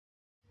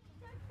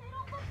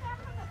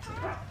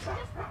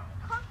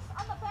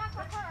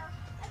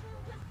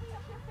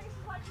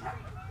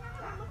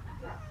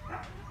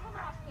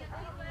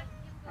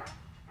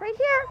Right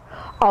here.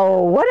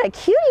 Oh, what a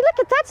cutie. Look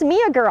at that's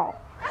Mia girl.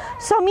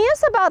 So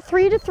Mia's about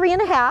 3 to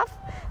 3.5,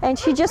 and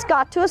she just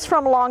got to us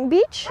from Long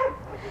Beach,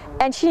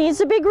 and she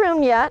needs a big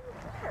room yet.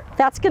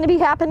 That's going to be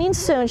happening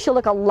soon. She'll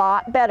look a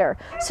lot better.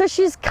 So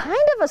she's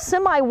kind of a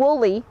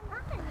semi-woolly.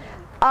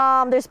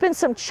 There's been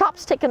some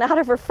chops taken out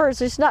of her fur,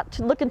 so she's not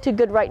looking too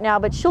good right now,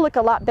 but she'll look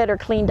a lot better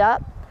cleaned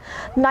up.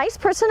 Nice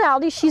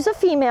personality. She's a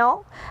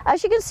female.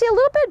 As you can see, a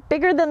little bit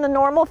bigger than the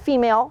normal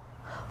female.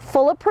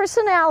 Full of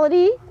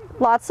personality.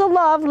 Lots of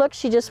love. Look,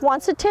 she just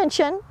wants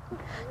attention.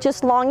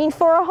 Just longing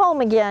for a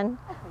home again.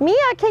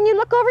 Mia, can you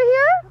look over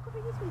here?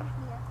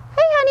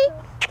 Hey, honey.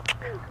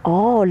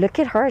 Oh, look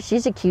at her.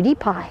 She's a cutie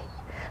pie.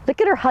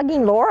 Look at her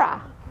hugging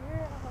Laura.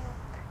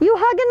 You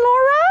hugging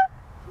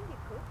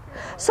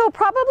Laura? So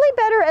probably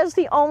better as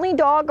the only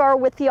dog or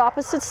with the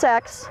opposite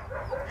sex.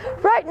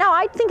 Right now,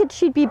 I think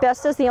she'd be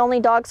best as the only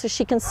dog so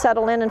she can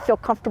settle in and feel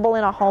comfortable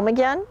in a home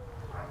again.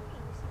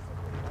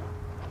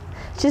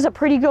 She's a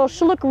pretty girl.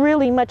 She'll look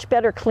really much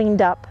better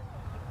cleaned up.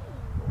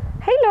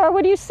 Hey, Laura,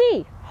 what do you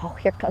see? Oh,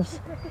 here comes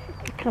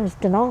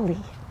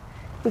Denali.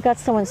 We got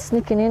someone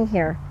sneaking in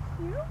here.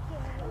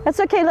 That's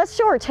okay. Let's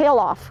show her tail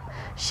off.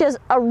 She has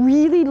a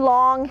really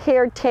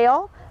long-haired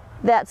tail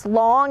that's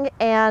long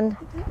and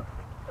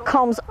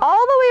comes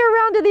all the way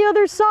around to the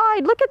other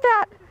side. Look at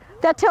that.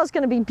 That tail's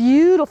going to be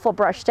beautiful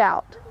brushed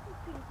out.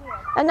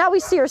 And now we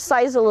see her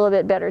size a little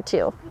bit better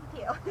too.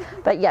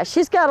 But yeah,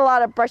 she's got a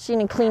lot of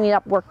brushing and cleaning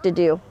up work to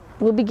do.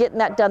 We'll be getting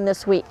that done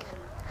this week.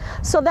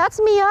 So that's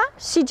Mia.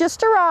 She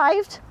just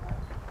arrived.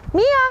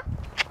 Mia!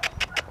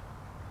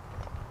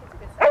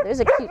 There's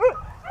a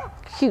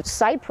cute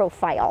side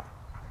profile.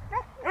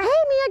 Hey,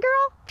 Mia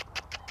girl.